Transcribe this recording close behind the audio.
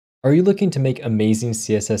Are you looking to make amazing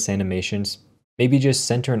CSS animations? Maybe just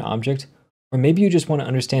center an object? Or maybe you just want to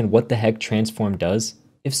understand what the heck transform does?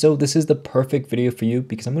 If so, this is the perfect video for you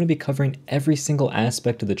because I'm going to be covering every single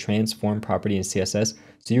aspect of the transform property in CSS,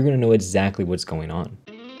 so you're going to know exactly what's going on.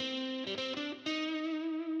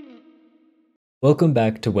 Welcome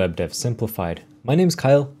back to Web Dev Simplified. My name's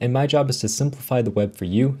Kyle, and my job is to simplify the web for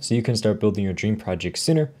you so you can start building your dream project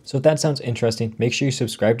sooner. So if that sounds interesting, make sure you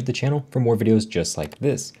subscribe to the channel for more videos just like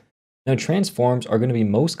this. Now, transforms are going to be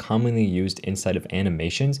most commonly used inside of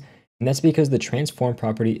animations, and that's because the transform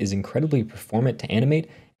property is incredibly performant to animate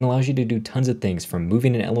and allows you to do tons of things from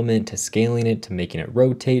moving an element to scaling it to making it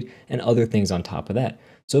rotate and other things on top of that.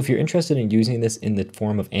 So if you're interested in using this in the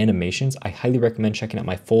form of animations, I highly recommend checking out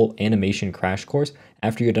my full animation crash course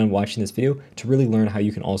after you're done watching this video to really learn how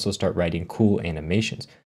you can also start writing cool animations.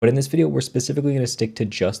 But in this video, we're specifically going to stick to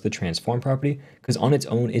just the transform property because on its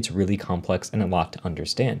own, it's really complex and a lot to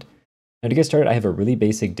understand. Now to get started, I have a really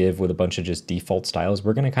basic div with a bunch of just default styles.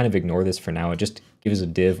 We're going to kind of ignore this for now. It just gives a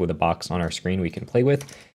div with a box on our screen we can play with.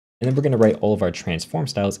 And then we're going to write all of our transform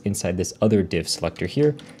styles inside this other div selector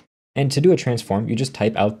here. And to do a transform, you just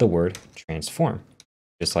type out the word transform,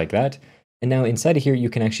 just like that. And now inside of here,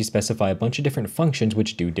 you can actually specify a bunch of different functions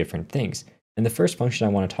which do different things. And the first function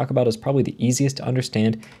I want to talk about is probably the easiest to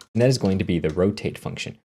understand, and that is going to be the rotate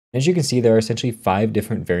function. As you can see, there are essentially 5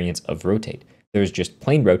 different variants of rotate. There's just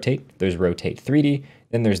plain rotate, there's rotate 3D,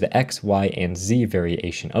 then there's the X, Y, and Z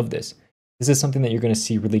variation of this. This is something that you're going to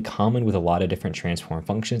see really common with a lot of different transform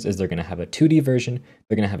functions is they're going to have a 2D version,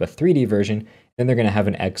 they're going to have a 3D version, then they're going to have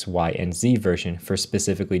an X, Y, and Z version for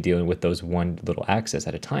specifically dealing with those one little axis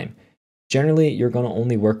at a time. Generally, you're going to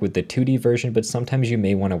only work with the 2D version, but sometimes you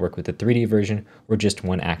may want to work with the 3D version or just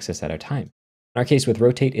one axis at a time. In our case with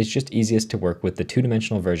rotate, it's just easiest to work with the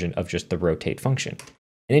 2-dimensional version of just the rotate function.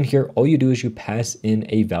 And in here, all you do is you pass in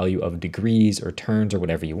a value of degrees or turns or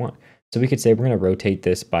whatever you want. So we could say we're going to rotate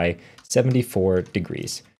this by 74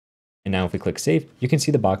 degrees. And now if we click save, you can see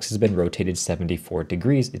the box has been rotated 74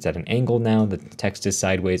 degrees. It's at an angle now, the text is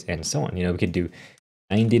sideways and so on. We could do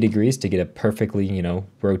 90 degrees to get it perfectly,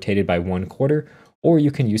 rotated by 1/4, or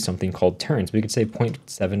you can use something called turns. We could say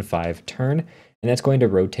 0.75 turn, and that's going to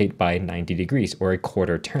rotate by 90 degrees or a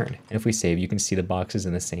 1/4 turn. And if we save, you can see the box is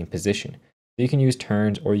in the same position. So you can use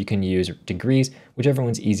turns or you can use degrees, whichever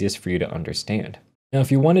one's easiest for you to understand. Now,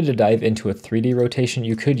 if you wanted to dive into a 3D rotation,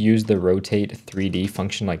 you could use the rotate 3D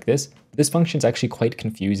function like this. This function is actually quite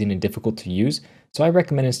confusing and difficult to use. So I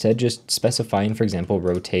recommend instead just specifying, for example,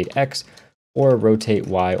 rotate X or rotate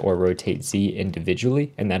Y or rotate Z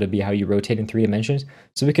individually. And that would be how you rotate in 3 dimensions.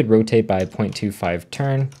 So we could rotate by 0.25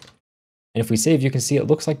 turn. And if we save, you can see it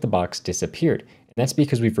looks like the box disappeared. And that's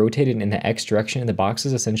because we've rotated in the X direction and the box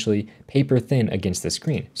is essentially paper thin against the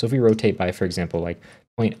screen. So if we rotate by, for example, like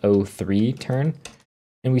 0.03 turn,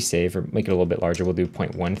 and we save or make it a little bit larger, we'll do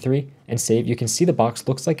 0.13 and save, you can see the box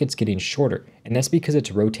looks like it's getting shorter. And that's because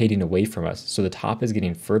it's rotating away from us. So the top is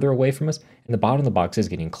getting further away from us and the bottom of the box is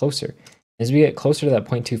getting closer. As we get closer to that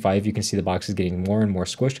 0.25, you can see the box is getting more and more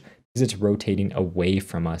squished because it's rotating away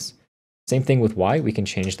from us. Same thing with Y, we can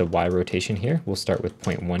change the Y rotation here. We'll start with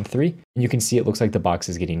 0.13, and you can see it looks like the box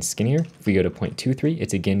is getting skinnier. If we go to 0.23,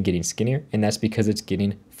 it's again getting skinnier, and that's because it's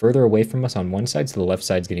getting further away from us on one side, so the left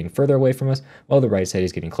side is getting further away from us, while the right side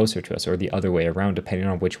is getting closer to us, or the other way around, depending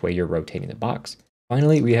on which way you're rotating the box.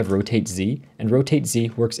 Finally, we have rotate Z, and rotate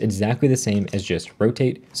Z works exactly the same as just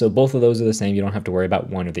rotate, so both of those are the same, you don't have to worry about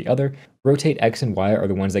one or the other. Rotate X and Y are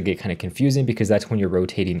the ones that get kind of confusing because that's when you're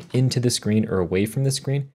rotating into the screen or away from the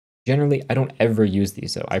screen. Generally, I don't ever use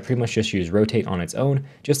these though. I pretty much just use rotate on its own,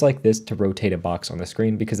 just like this, to rotate a box on the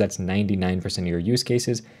screen because that's 99% of your use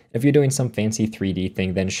cases. If you're doing some fancy 3D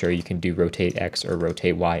thing, then sure, you can do rotate X or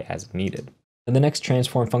rotate Y as needed. And the next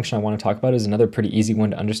transform function I want to talk about is another pretty easy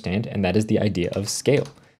one to understand, and that is the idea of scale.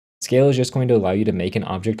 Scale is just going to allow you to make an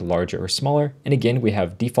object larger or smaller. And again, we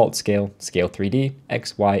have default scale, scale 3D,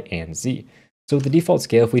 X, Y, and Z. So with the default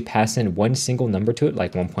scale, if we pass in one single number to it,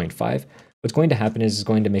 like 1.5, what's going to happen is it's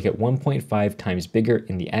going to make it 1.5 times bigger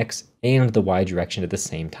in the X and the Y direction at the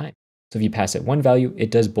same time. So if you pass it one value, it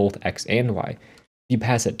does both X and Y. If you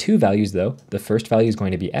pass it 2 values though, the first value is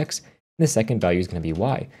going to be X and the second value is going to be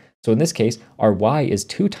Y. So in this case, our Y is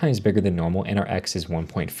 2 times bigger than normal and our X is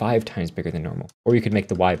 1.5 times bigger than normal. Or you could make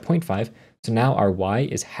the Y 0.5. So now our Y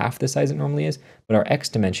is half the size it normally is, but our X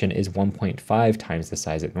dimension is 1.5 times the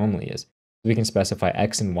size it normally is. So we can specify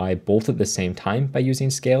X and Y both at the same time by using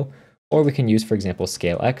scale. Or we can use, for example,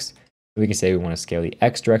 scale X. We can say we want to scale the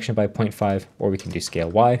X direction by 0.5, or we can do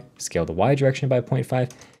scale Y the Y direction by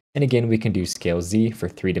 0.5. And again, we can do scale Z for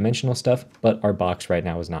 3-dimensional stuff, but our box right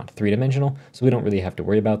now is not 3-dimensional, so we don't really have to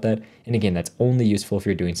worry about that. And again, that's only useful if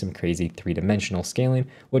you're doing some crazy 3-dimensional scaling,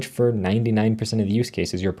 which for 99% of the use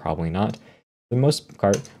cases, you're probably not. For the most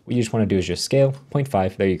part, what you just want to do is just scale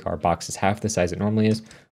 0.5. There you go. Our box is half the size it normally is.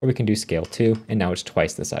 Or we can do scale 2, and now it's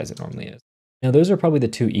twice the size it normally is. Now, those are probably the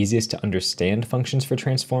two easiest to understand functions for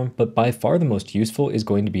transform, but by far the most useful is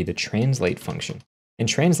going to be the translate function. And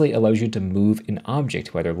translate allows you to move an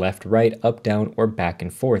object, whether left, right, up, down, or back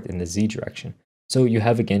and forth in the Z direction. So you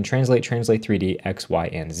have, again, translate 3D, X, Y,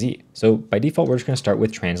 and Z. So by default, we're just going to start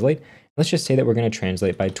with translate. Let's just say that we're going to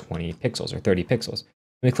translate by 20 pixels or 30 pixels.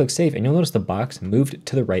 We click save, and you'll notice the box moved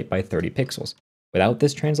to the right by 30 pixels. Without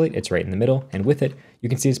this translate, it's right in the middle, and with it, you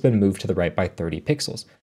can see it's been moved to the right by 30 pixels.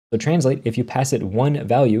 So translate, if you pass it one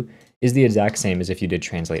value, is the exact same as if you did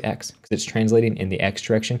translate X, because it's translating in the X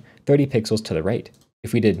direction 30 pixels to the right.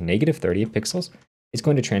 If we did negative 30 pixels, it's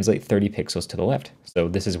going to translate 30 pixels to the left. So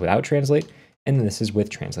this is without translate, and then this is with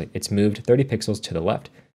translate. It's moved 30 pixels to the left.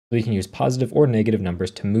 So we can use positive or negative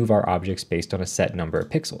numbers to move our objects based on a set number of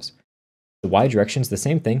pixels. The Y direction is the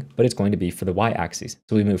same thing, but it's going to be for the Y axis.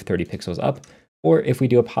 So we move 30 pixels up, or if we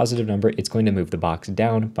do a positive number, it's going to move the box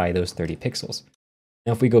down by those 30 pixels.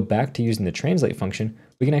 Now, if we go back to using the translate function,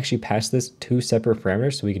 we can actually pass this two separate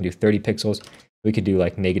parameters. So we can do 30 pixels, we could do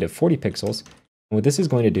like negative 40 pixels. And what this is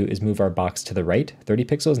going to do is move our box to the right, 30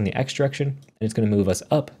 pixels in the X direction, and it's going to move us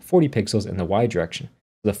up 40 pixels in the Y direction.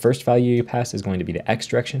 So the first value you pass is going to be the X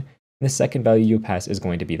direction, and the second value you pass is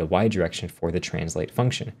going to be the Y direction for the translate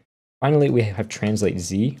function. Finally, we have translate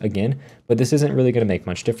Z again, but this isn't really going to make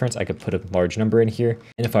much difference. I could put a large number in here,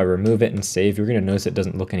 and if I remove it and save, you're going to notice it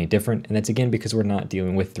doesn't look any different. And that's again because we're not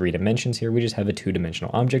dealing with 3 dimensions here. We just have a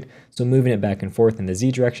 2-dimensional object, so moving it back and forth in the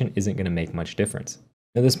Z direction isn't going to make much difference.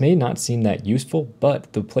 Now, this may not seem that useful,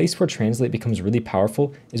 but the place where translate becomes really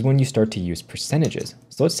powerful is when you start to use percentages.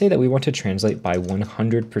 So let's say that we want to translate by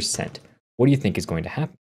 100%. What do you think is going to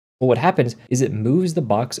happen? Well, what happens is it moves the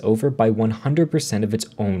box over by 100% of its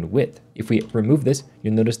own width. If we remove this,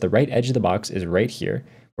 you'll notice the right edge of the box is right here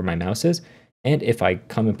where my mouse is. And if I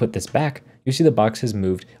come and put this back, you see the box has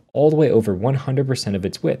moved all the way over 100% of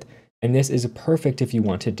its width. And this is perfect if you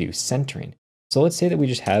want to do centering. So let's say that we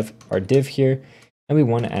just have our div here, and we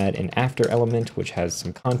want to add an after element, which has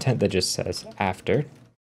some content that just says after.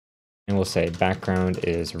 And we'll say background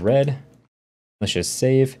is red. Let's just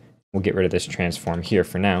save. We'll get rid of this transform here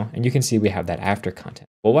for now, and you can see we have that after content.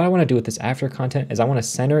 Well, what I want to do with this after content is I want to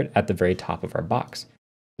center it at the very top of our box.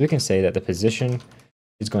 We can say that the position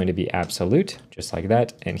is going to be absolute, just like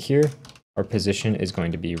that, and here our position is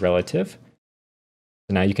going to be relative.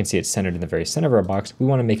 So now you can see it's centered in the very center of our box. We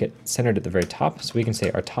want to make it centered at the very top, so we can say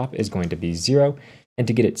our top is going to be 0, and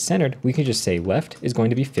to get it centered, we can just say left is going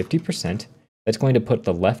to be 50%. That's going to put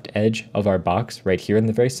the left edge of our box right here in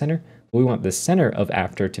the very center. We want the center of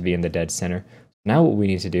after to be in the dead center. Now what we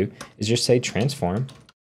need to do is just say transform,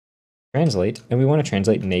 translate, and we want to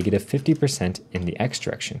translate negative 50% in the X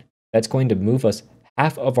direction. That's going to move us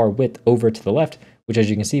half of our width over to the left, which as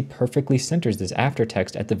you can see perfectly centers this after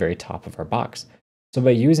text at the very top of our box. So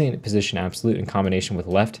by using position absolute in combination with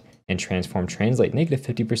left and transform translate negative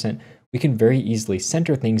 50%, we can very easily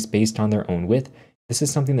center things based on their own width. This is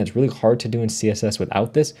something that's really hard to do in CSS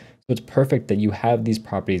without this, so it's perfect that you have these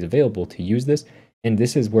properties available to use this, and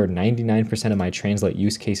this is where 99% of my translate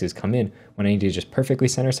use cases come in. When I need to just perfectly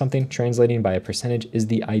center something, translating by a percentage is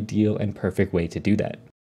the ideal and perfect way to do that.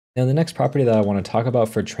 Now, the next property that I want to talk about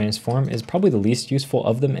for transform is probably the least useful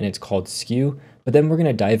of them, and it's called skew, but then we're going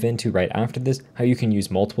to dive into right after this how you can use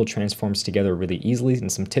multiple transforms together really easily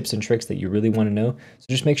and some tips and tricks that you really want to know, so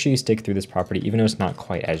just make sure you stick through this property even though it's not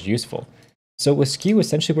quite as useful. So with skew,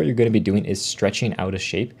 essentially what you're going to be doing is stretching out a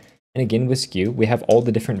shape. And again, with skew, we have all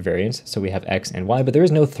the different variants. So we have X and Y, but there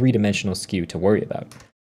is no 3-dimensional skew to worry about.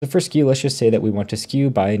 So for skew, let's just say that we want to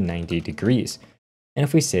skew by 90 degrees. And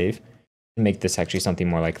if we save and make this actually something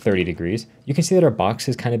more like 30 degrees, you can see that our box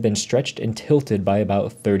has kind of been stretched and tilted by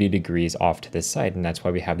about 30 degrees off to this side. And that's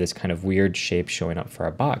why we have this kind of weird shape showing up for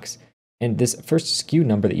our box. And this first skew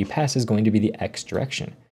number that you pass is going to be the X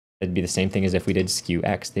direction. That'd be the same thing as if we did skew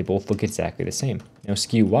X. They both look exactly the same. Now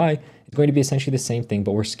skew Y is going to be essentially the same thing,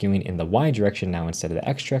 but we're skewing in the Y direction now instead of the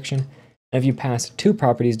X direction. And if you pass two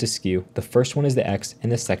properties to skew, the first one is the X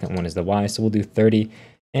and the second one is the Y. So we'll do 30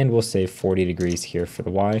 and we'll say 40 degrees here for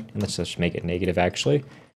the Y. And let's just make it negative actually.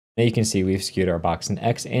 Now you can see we've skewed our box in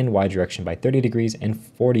X and Y direction by 30 degrees and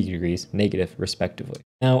 40 degrees negative respectively.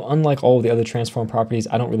 Now, unlike all of the other transform properties,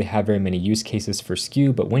 I don't really have very many use cases for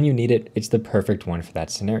skew, but when you need it, it's the perfect one for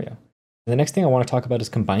that scenario. And the next thing I want to talk about is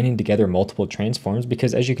combining together multiple transforms,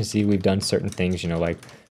 because as you can see, we've done certain things, like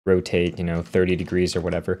rotate, 30 degrees or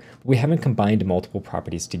whatever. But we haven't combined multiple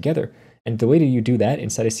properties together. And the way that you do that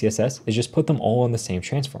inside of CSS is just put them all on the same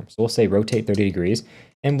transform. So we'll say rotate 30 degrees,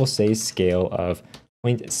 and we'll say scale of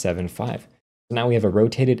 0.75. So now we have a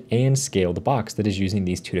rotated and scaled box that is using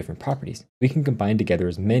these two different properties. We can combine together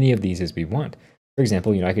as many of these as we want. For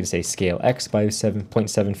example, I could say scale x by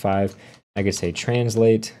 7.75. I could say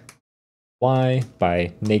translate y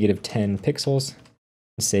by -10 pixels.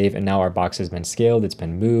 Save, and now our box has been scaled, it's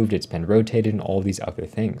been moved, it's been rotated, and all these other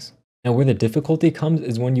things. Now where the difficulty comes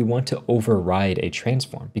is when you want to override a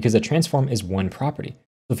transform, because a transform is one property.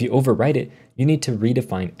 So if you override it, you need to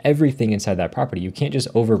redefine everything inside that property. You can't just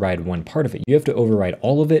override one part of it. You have to override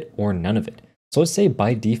all of it or none of it. So let's say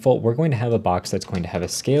by default, we're going to have a box that's going to have a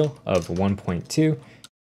scale of 1.2,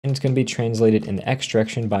 and it's going to be translated in the x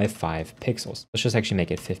direction by 5 pixels. Let's just actually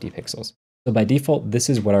make it 50 pixels. So by default, this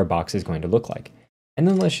is what our box is going to look like. And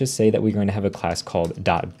then let's just say that we're going to have a class called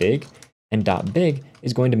 .big, and .big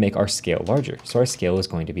is going to make our scale larger. So our scale is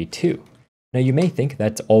going to be 2. Now you may think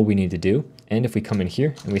that's all we need to do. And if we come in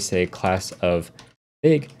here and we say class of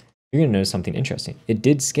big, you're going to notice something interesting. It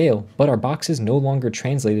did scale, but our box is no longer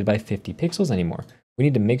translated by 50 pixels anymore. We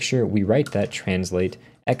need to make sure we write that translate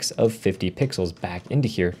x of 50 pixels back into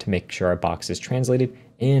here to make sure our box is translated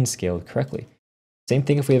and scaled correctly. Same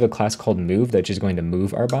thing if we have a class called move that's just going to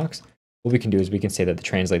move our box. What we can do is we can say that the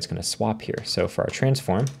translate's going to swap here. So for our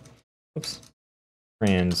transform,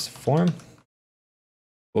 transform,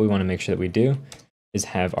 what we want to make sure that we do is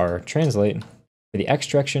have our translate for the x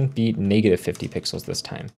direction be -50 pixels this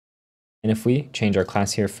time. And if we change our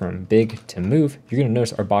class here from big to move, you're going to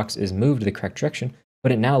notice our box is moved the correct direction,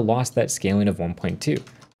 but it now lost that scaling of 1.2.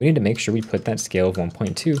 We need to make sure we put that scale of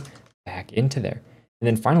 1.2 back into there. And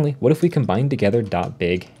then finally, what if we combine together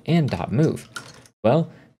 .big and .move? Well,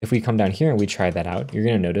 if we come down here and we try that out, you're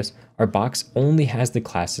going to notice our box only has the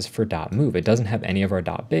classes for .move. It doesn't have any of our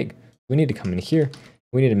 .big. We need to come in here.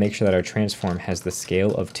 We need to make sure that our transform has the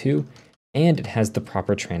scale of 2 and it has the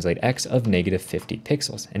proper translate x of -50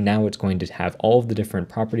 pixels. And now it's going to have all of the different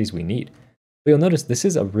properties we need. But you'll notice this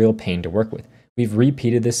is a real pain to work with. We've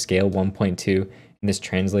repeated this scale 1.2 and this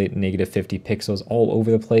translate -50 pixels all over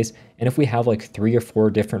the place. And if we have like 3 or 4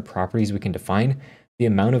 different properties we can define, the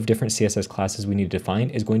amount of different CSS classes we need to define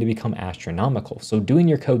is going to become astronomical. So doing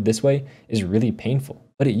your code this way is really painful.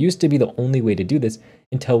 But it used to be the only way to do this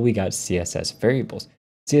until we got CSS variables.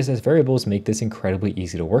 CSS variables make this incredibly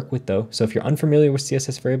easy to work with though. So if you're unfamiliar with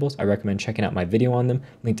CSS variables, I recommend checking out my video on them,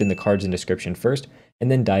 linked in the cards and description first, and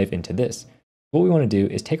then dive into this. What we want to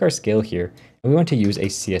do is take our scale here, and we want to use a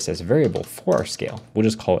CSS variable for our scale. We'll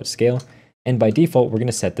just call it scale. And by default, we're going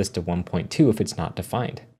to set this to 1.2 if it's not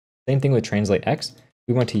defined. Same thing with translate x.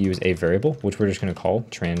 We want to use a variable, which we're just going to call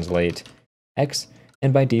translate x.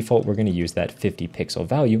 And by default, we're going to use that 50 pixel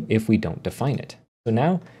value if we don't define it. So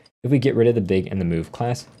now, if we get rid of the big and the move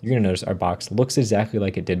class, you're going to notice our box looks exactly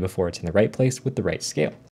like it did before. It's in the right place with the right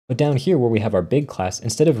scale. But down here where we have our big class,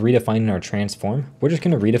 instead of redefining our transform, we're just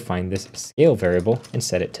going to redefine this scale variable and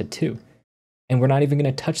set it to 2. And we're not even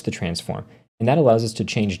going to touch the transform. And that allows us to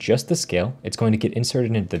change just the scale. It's going to get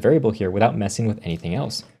inserted into the variable here without messing with anything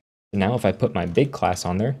else. So now if I put my big class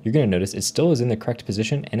on there, you're going to notice it still is in the correct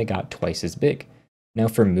position and it got twice as big. Now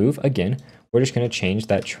for move, again, we're just going to change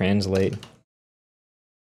that translate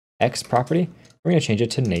x property. We're going to change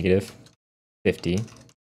it to -50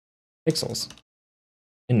 pixels.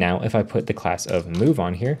 And now if I put the class of move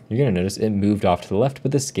on here, you're going to notice it moved off to the left,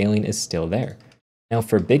 but the scaling is still there. Now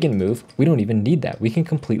for big and move, we don't even need that. We can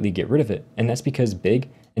completely get rid of it. And that's because big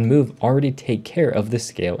and move already take care of the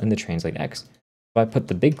scale and the translate x. If I put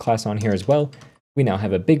the big class on here as well, we now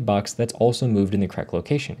have a big box that's also moved in the correct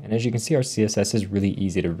location. And as you can see, our CSS is really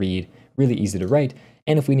easy to read, really easy to write.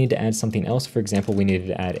 And if we need to add something else, for example, we needed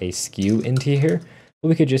to add a skew into here, well,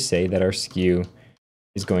 we could just say that our skew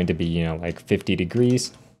is going to be, like 50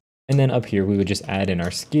 degrees. And then up here, we would just add in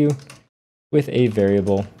our skew with a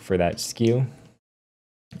variable for that skew.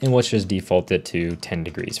 And let's just default it to 10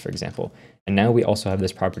 degrees, for example. And now we also have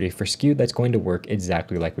this property for skew that's going to work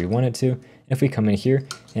exactly like we want it to. And if we come in here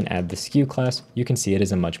and add the skew class, you can see it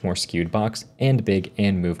is a much more skewed box and big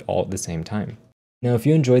and moved all at the same time. Now, if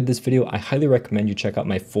you enjoyed this video, I highly recommend you check out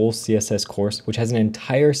my full CSS course, which has an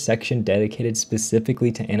entire section dedicated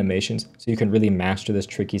specifically to animations, so you can really master this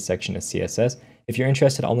tricky section of CSS. If you're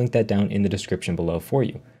interested, I'll link that down in the description below for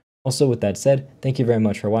you. Also, with that said, thank you very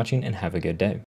much for watching and have a good day.